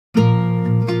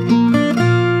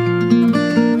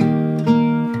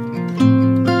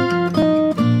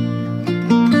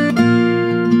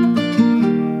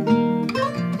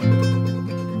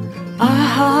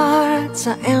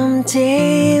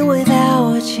day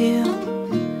without you,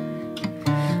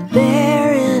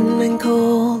 barren and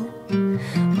cold,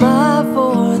 but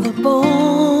for the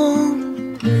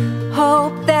bone,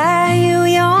 hope that you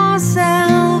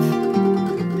yourself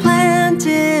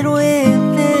planted within.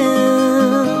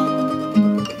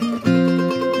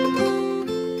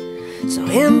 So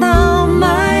in the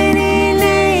mighty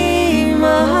name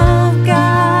of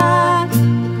God,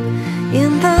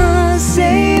 in the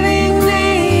saving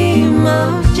name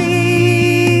of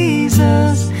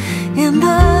Jesus, in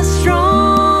the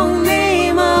strong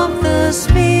name of the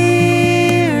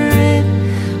Spirit,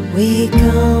 we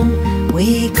come,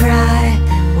 we cry,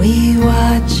 we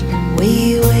watch,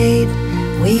 we wait,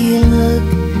 we look,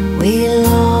 we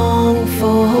long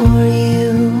for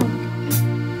you.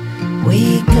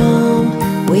 We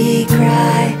come, we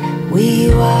cry, we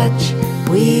watch,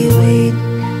 we wait,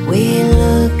 we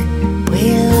look, we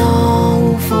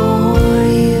long for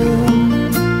you.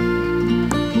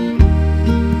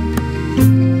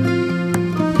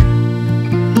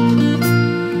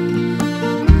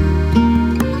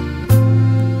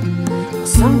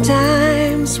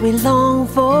 Sometimes we long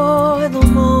for the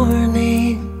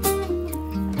morning,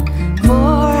 for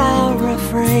our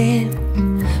refrain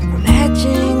from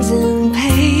etchings and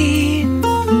pain.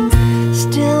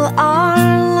 Still our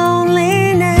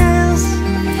loneliness,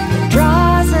 it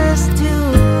draws us to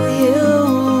you.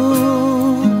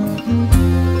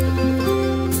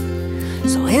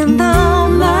 So in the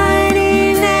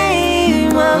mighty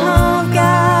name of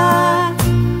God,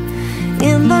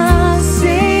 in the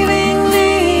saving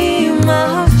name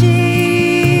of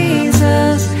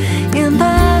Jesus, in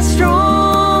the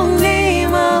strong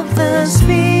name of the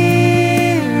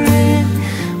Spirit,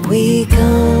 we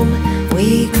come,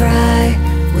 we cry,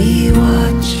 we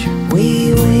watch,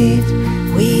 we wait,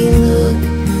 we look,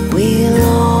 we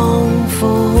long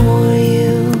for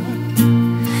you.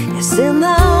 Yes, in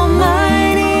the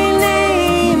mighty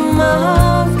name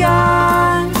of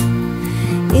God,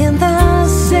 in the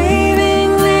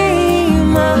saving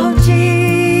name of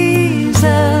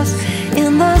Jesus,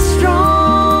 in the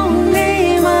strong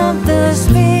name of the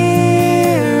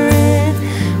Spirit,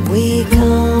 we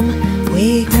come,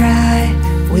 we cry,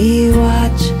 we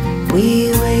watch,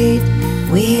 we wait,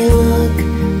 we look,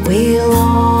 we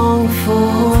long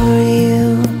for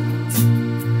you.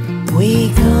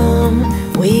 We come,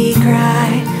 we cry,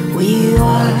 we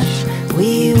watch,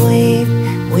 we wait,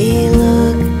 we look.